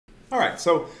All right,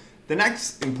 so the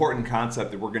next important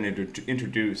concept that we're going to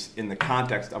introduce in the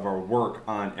context of our work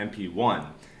on MP1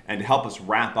 and to help us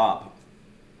wrap up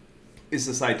is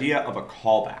this idea of a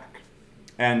callback.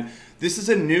 And this is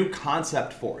a new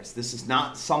concept for us. This is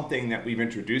not something that we've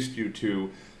introduced you to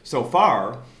so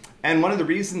far. And one of the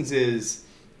reasons is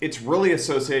it's really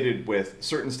associated with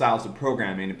certain styles of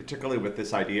programming, and particularly with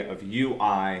this idea of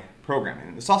UI programming.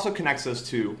 And this also connects us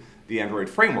to the Android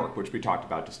framework, which we talked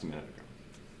about just a minute ago.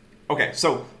 Okay,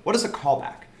 so what is a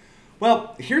callback?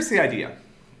 Well, here's the idea.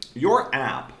 Your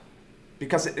app,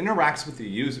 because it interacts with the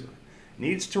user,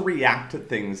 needs to react to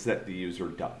things that the user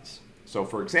does. So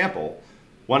for example,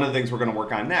 one of the things we're going to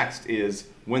work on next is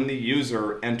when the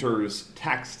user enters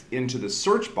text into the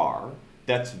search bar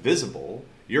that's visible,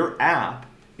 your app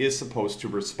is supposed to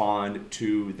respond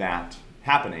to that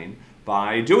happening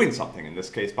by doing something, in this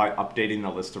case by updating the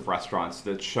list of restaurants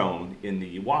that's shown in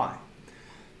the UI.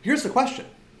 Here's the question.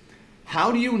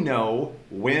 How do you know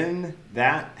when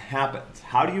that happens?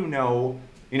 How do you know,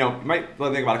 you might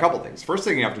think about a couple things. First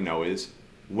thing you have to know is,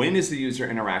 when is the user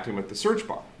interacting with the search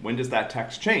bar? When does that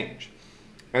text change?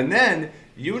 And then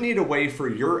you need a way for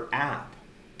your app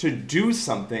to do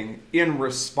something in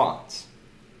response.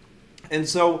 And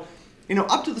so,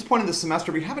 up to this point in the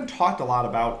semester, we haven't talked a lot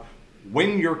about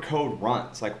when your code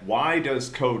runs. Like, why does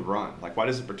code run? Like, why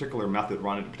does a particular method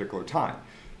run at a particular time?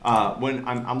 When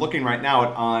I'm looking right now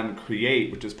at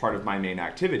onCreate, which is part of my main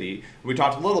activity, we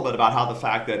talked a little bit about how the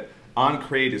fact that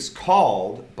onCreate is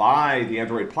called by the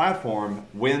Android platform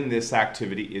when this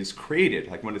activity is created,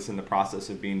 like when it's in the process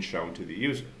of being shown to the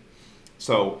user.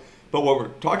 So, but what we're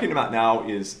talking about now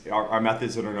is our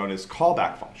methods that are known as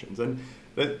callback functions. And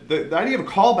the idea of a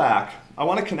callback, I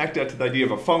want to connect that to the idea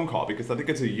of a phone call because I think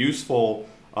it's a useful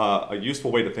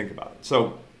way to think about it.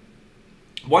 So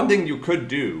one thing you could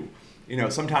do,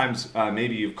 sometimes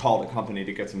maybe you've called a company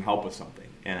to get some help with something,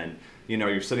 and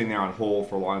you're sitting there on hold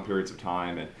for long periods of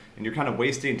time, and you're kind of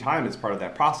wasting time as part of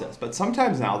that process. But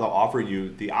sometimes now they'll offer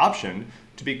you the option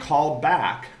to be called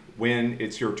back when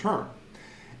it's your turn.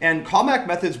 And callback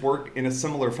methods work in a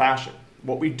similar fashion.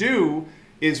 What we do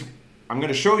is, I'm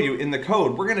going to show you in the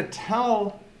code, we're going to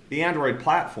tell the Android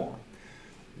platform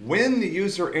when the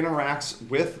user interacts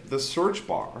with the search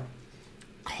bar,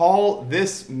 call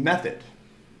this method.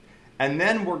 And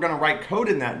then we're going to write code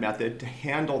in that method to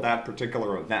handle that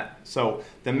particular event. So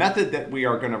the method that we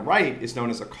are going to write is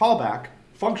known as a callback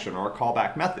function or a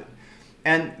callback method.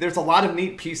 And there's a lot of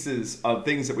neat pieces of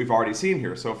things that we've already seen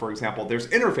here. So for example, there's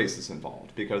interfaces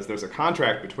involved because there's a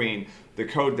contract between the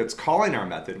code that's calling our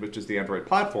method, which is the Android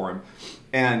platform,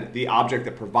 and the object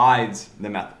that provides the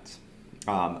methods.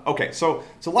 Okay, so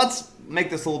let's make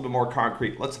this a little bit more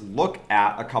concrete. Let's look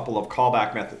at a couple of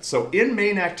callback methods. So in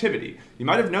main activity, you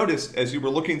might have noticed as you were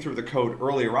looking through the code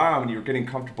earlier on when you were getting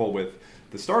comfortable with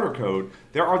the starter code,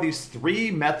 there are these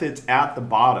three methods at the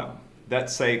bottom that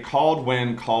say called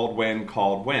when, called when,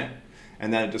 called when.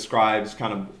 And then it describes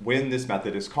kind of when this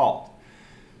method is called.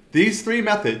 These three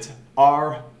methods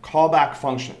are callback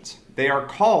functions. They are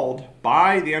called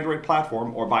by the Android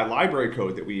platform or by library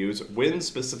code that we use when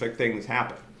specific things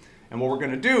happen. And what we're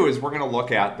going to do is we're going to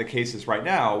look at the cases right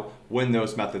now when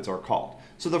those methods are called.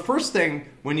 So the first thing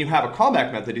when you have a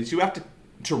callback method is you have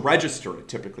to register it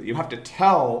typically. You have to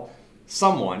tell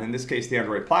someone, in this case the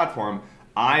Android platform,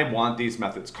 I want these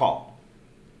methods called.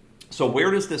 So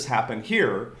where does this happen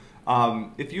here?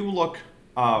 If you look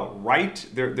right,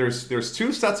 there's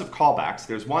two sets of callbacks.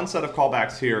 There's one set of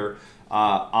callbacks here,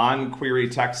 on query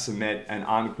text submit and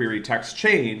on query text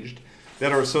changed,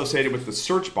 that are associated with the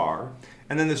search bar.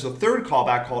 And then there's a third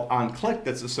callback called onClick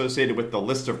that's associated with the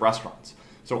list of restaurants.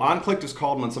 So onClick is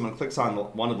called when someone clicks on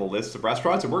one of the lists of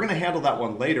restaurants, and we're going to handle that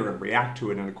one later and react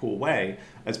to it in a cool way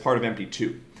as part of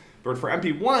MP2. But for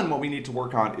MP1, what we need to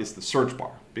work on is the search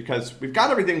bar, because we've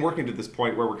got everything working to this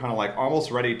point where we're kind of like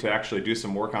almost ready to actually do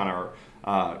some work on our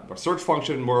search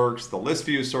function works, the list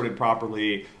view is sorted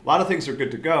properly, a lot of things are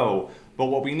good to go, but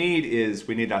what we need is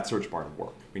we need that search bar to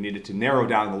work. We need it to narrow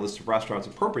down the list of restaurants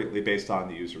appropriately based on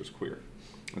the user's query.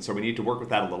 And so we need to work with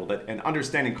that a little bit, and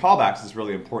understanding callbacks is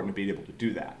really important to be able to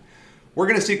do that. We're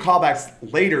going to see callbacks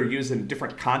later used in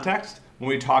different contexts when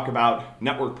we talk about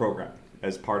network programming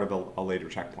as part of a later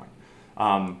checkpoint.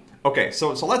 Okay,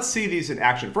 so let's see these in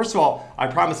action. First of all, I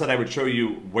promised that I would show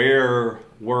you where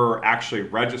we're actually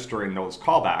registering those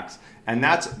callbacks, and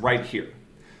that's right here.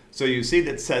 So you see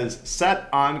that it says set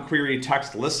on query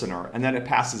text listener, and then it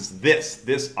passes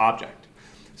this object.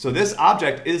 So this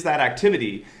object is that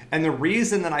activity, and the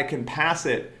reason that I can pass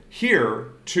it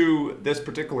here to this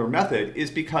particular method is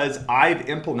because I've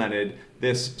implemented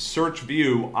this search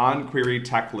view on query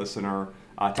text listener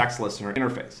text listener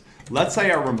interface. Let's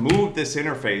say I remove this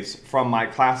interface from my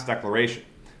class declaration.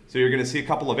 So you're going to see a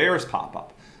couple of errors pop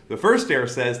up. The first error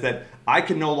says that I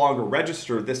can no longer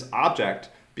register this object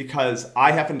because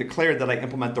I haven't declared that I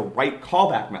implement the right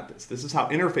callback methods. This is how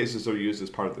interfaces are used as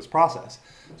part of this process.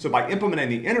 So by implementing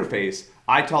the interface,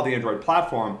 I tell the Android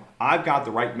platform, I've got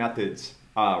the right methods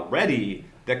ready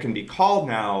that can be called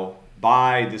now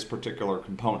by this particular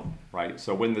component, right?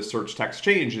 So when the search text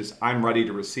changes, I'm ready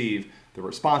to receive the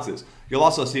responses. You'll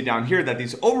also see down here that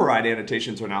these override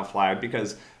annotations are now flagged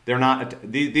because they're not,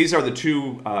 these are the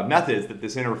two methods that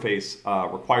this interface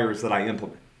requires that I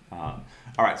implement.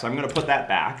 All right, so I'm going to put that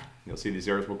back. You'll see these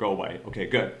errors will go away. Okay,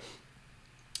 good.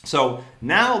 So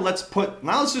now let's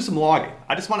do some logging.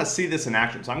 I just want to see this in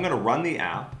action. So I'm going to run the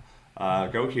app.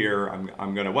 Go here.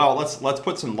 I'm going to, well, let's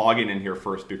put some logging in here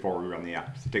first before we run the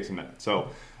app. It takes a minute.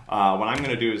 So what I'm going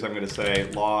to do is I'm going to say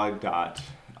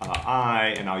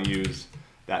log.I, and I'll use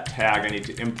that tag. I need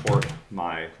to import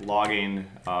my logging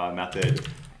method,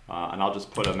 and I'll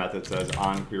just put a method that says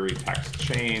onQuery text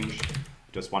change.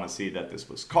 Just want to see that this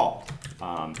was called.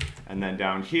 And then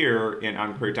down here in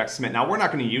onQuery text submit. Now we're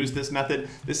not going to use this method.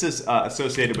 This is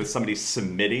associated with somebody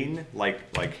submitting,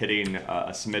 like hitting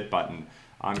a submit button.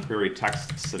 onQuery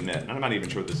text submit. And I'm not even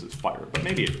sure this is fired, but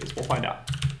maybe it is. We'll find out.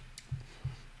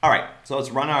 All right, so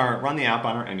let's run the app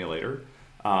on our emulator.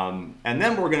 And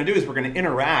then what we're going to do is we're going to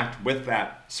interact with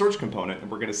that search component,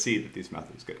 and we're going to see that these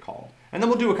methods get called. And then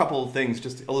we'll do a couple of things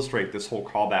just to illustrate this whole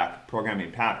callback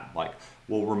programming pattern. Like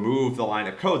we'll remove the line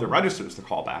of code that registers the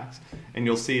callbacks, and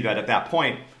you'll see that at that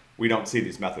point we don't see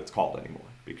these methods called anymore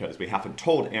because we haven't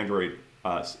told Android,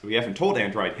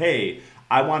 hey,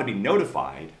 I want to be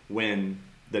notified when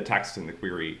the text in the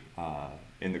query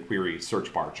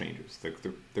search bar changes.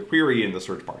 The query in the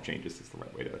search bar changes is the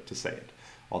right way to say it.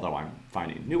 Although I'm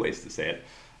finding new ways to say it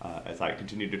as I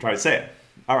continue to try to say it.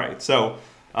 All right, so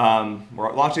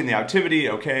we're launching the activity.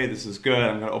 Okay, this is good.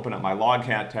 I'm going to open up my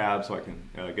logcat tab so I can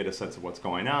get a sense of what's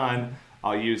going on.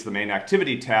 I'll use the main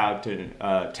activity tab to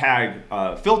tag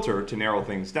filter to narrow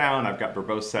things down. I've got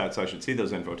verbose set, so I should see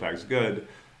those info tags good.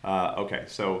 Okay,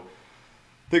 so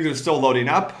things are still loading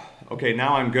up. Okay,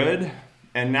 now I'm good.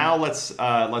 And now let's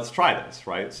try this,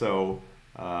 right? So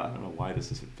I don't know why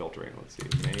this isn't filtering. Let's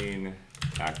see, main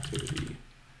activity.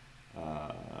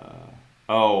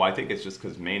 Oh, I think it's just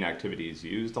because main activity is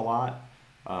used a lot.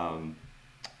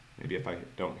 Maybe if I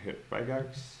don't hit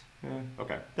regex.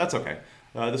 Okay, that's okay.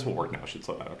 This will work now. It should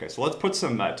slow down. Okay, so let's put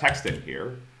some text in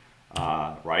here,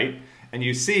 right? And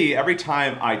you see every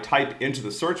time I type into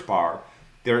the search bar,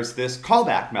 there's this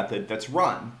callback method that's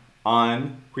run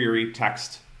on query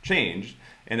text changed.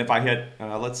 And if I hit,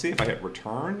 let's see if I hit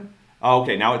return. Oh,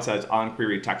 okay, now it says on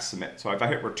query text submit. So if I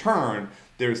hit return,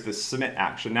 there's this submit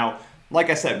action. Now, like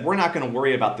I said, we're not going to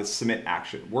worry about this submit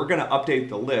action. We're going to update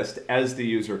the list as the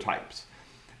user types.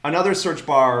 Another search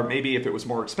bar, maybe if it was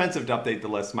more expensive to update the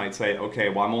list, might say, okay,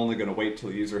 well, I'm only going to wait till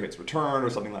the user hits return or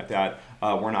something like that.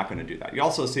 We're not going to do that. You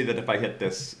also see that if I hit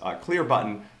this clear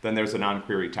button, then there's a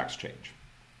non-query text change.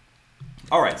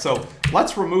 All right, so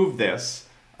let's remove this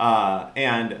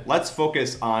and let's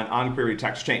focus on query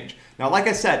text change. Now, like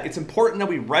I said, it's important that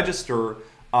we register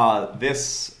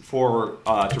this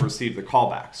to receive the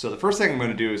callback. So the first thing I'm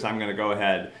going to do is I'm going to go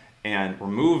ahead and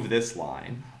remove this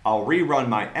line. I'll rerun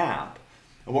my app.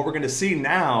 And what we're going to see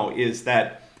now is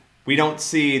that we don't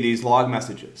see these log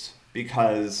messages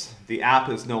because the app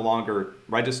is no longer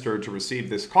registered to receive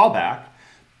this callback.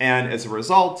 And as a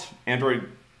result, Android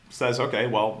says, okay,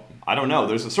 well, I don't know.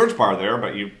 There's a search bar there,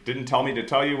 but you didn't tell me to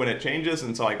tell you when it changes.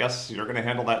 And so I guess you're going to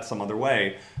handle that some other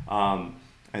way.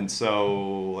 And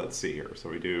so let's see here. So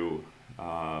we do,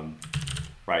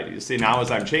 right, you see now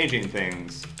as I'm changing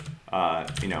things,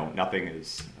 you know, nothing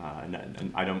is,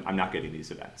 I'm not getting these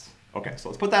events. Okay, so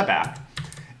let's put that back.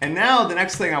 And now the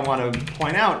next thing I want to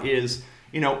point out is,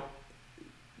 you know,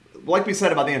 like we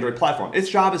said about the Android platform, its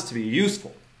job is to be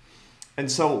useful. And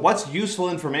so what's useful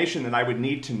information that I would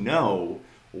need to know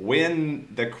when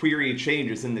the query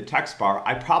changes in the text bar?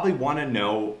 I probably want to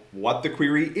know what the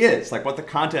query is, like what the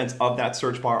contents of that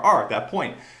search bar are at that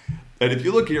point. And if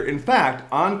you look here, in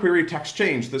fact, on query text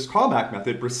change, this callback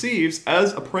method receives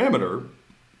as a parameter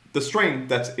the string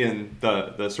that's in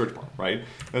the search bar, right?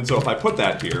 And so if I put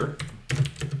that here,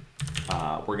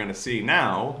 we're going to see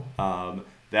now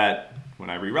that when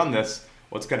I rerun this,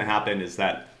 what's going to happen is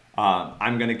that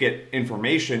I'm going to get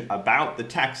information about the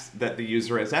text that the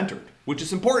user has entered, which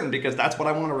is important because that's what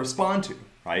I want to respond to,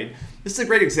 right? This is a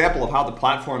great example of how the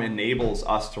platform enables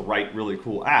us to write really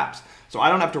cool apps. So I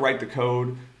don't have to write the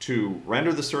code to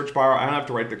render the search bar. I don't have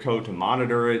to write the code to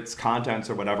monitor its contents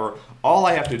or whatever. All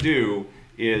I have to do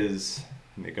is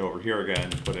make it over here again,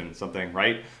 put in something,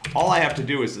 right? All I have to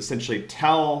do is essentially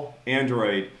tell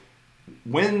Android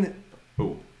when,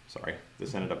 oh, sorry,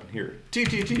 this ended up in here,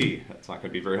 TTT, that's not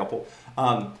gonna be very helpful.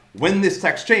 When this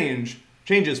text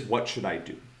changes, what should I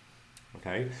do?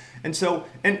 Okay, and so,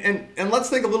 and let's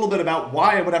think a little bit about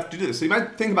why I would have to do this. So you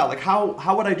might think about like,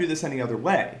 how would I do this any other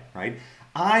way, right?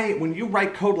 When you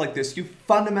write code like this, you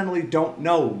fundamentally don't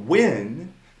know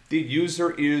when the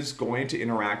user is going to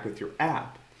interact with your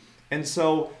app. And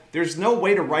so there's no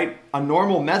way to write a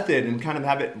normal method and kind of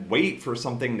have it wait for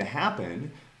something to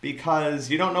happen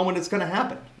because you don't know when it's going to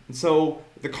happen. And so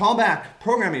the callback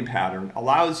programming pattern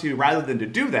allows you, rather than to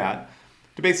do that,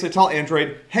 to basically tell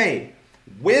Android, hey,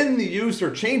 when the user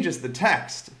changes the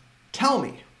text, tell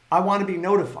me. I want to be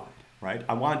notified, right?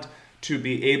 I want to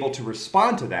be able to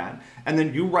respond to that, and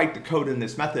then you write the code in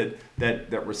this method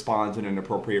that responds in an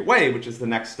appropriate way, which is the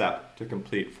next step to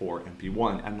complete for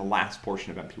MP1 and the last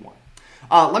portion of MP1.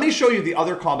 Let me show you the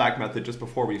other callback method just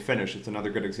before we finish. It's another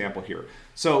good example here.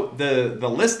 So the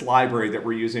list library that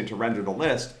we're using to render the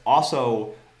list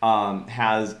also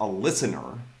has a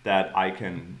listener that I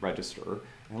can register.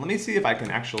 And let me see if I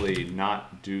can actually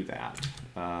not do that.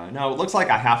 No, it looks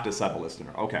like I have to set a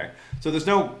listener. Okay, so there's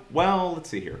no, well, let's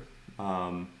see here.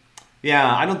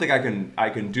 Yeah, I don't think I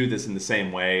can do this in the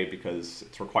same way because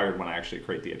it's required when I actually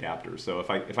create the adapter. So if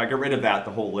I get rid of that,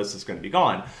 the whole list is going to be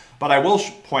gone. But I will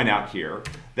point out here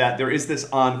that there is this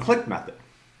onClick method.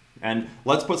 And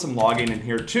let's put some logging in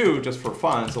here too, just for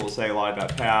fun. So we'll say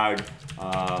log.tag,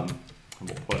 and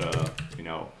we'll put a,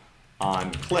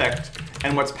 onClicked.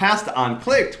 And what's passed to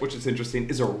onClicked, which is interesting,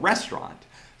 is a restaurant.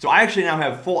 So I actually now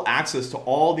have full access to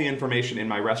all the information in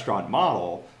my restaurant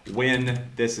model when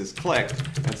this is clicked.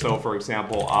 And so, for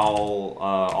example, I'll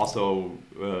also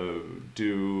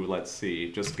do, let's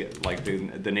see, just get like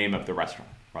the name of the restaurant,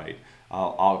 right?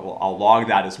 I'll log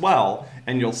that as well.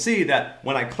 And you'll see that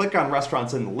when I click on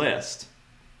restaurants in the list,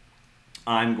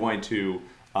 I'm going to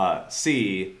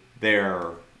see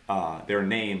their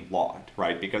name logged,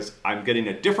 right? Because I'm getting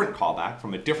a different callback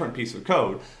from a different piece of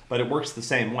code, but it works the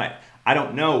same way. I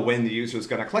don't know when the user is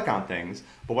going to click on things,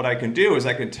 but what I can do is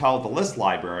I can tell the list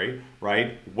library,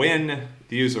 right, when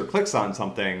the user clicks on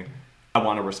something, I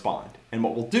want to respond. And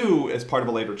what we'll do as part of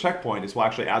a later checkpoint is we'll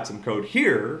actually add some code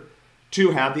here to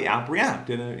have the app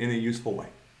react in a useful way.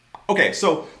 Okay,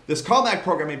 so this callback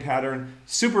programming pattern,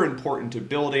 super important to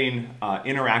building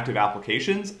interactive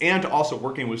applications and also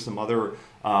working with some other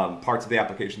parts of the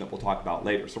application that we'll talk about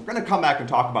later. So we're going to come back and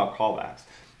talk about callbacks.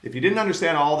 If you didn't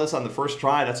understand all this on the first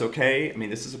try, that's okay. I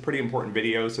mean, this is a pretty important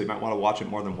video, so you might want to watch it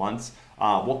more than once.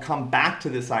 We'll come back to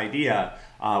this idea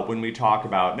when we talk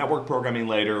about network programming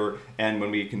later and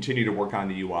when we continue to work on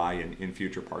the UI in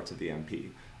future parts of the MP.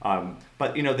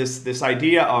 But this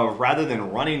idea of rather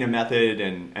than running a method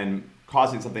and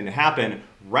causing something to happen,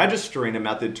 registering a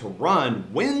method to run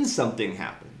when something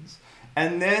happens,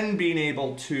 and then being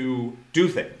able to do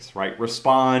things, right?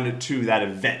 Respond to that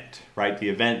event, right? The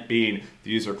event being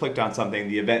the user clicked on something,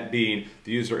 the event being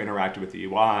the user interacted with the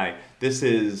UI. This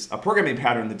is a programming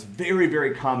pattern that's very,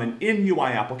 very common in UI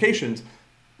applications,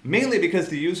 mainly because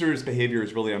the user's behavior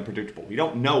is really unpredictable. We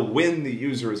don't know when the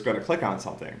user is going to click on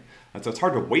something, and so it's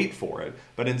hard to wait for it.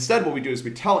 But instead what we do is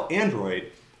we tell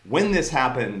Android, when this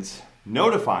happens,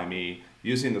 notify me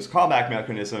using this callback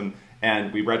mechanism,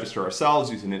 and we register ourselves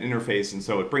using an interface, and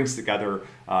so it brings together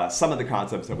some of the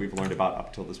concepts that we've learned about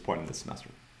up till this point in this semester.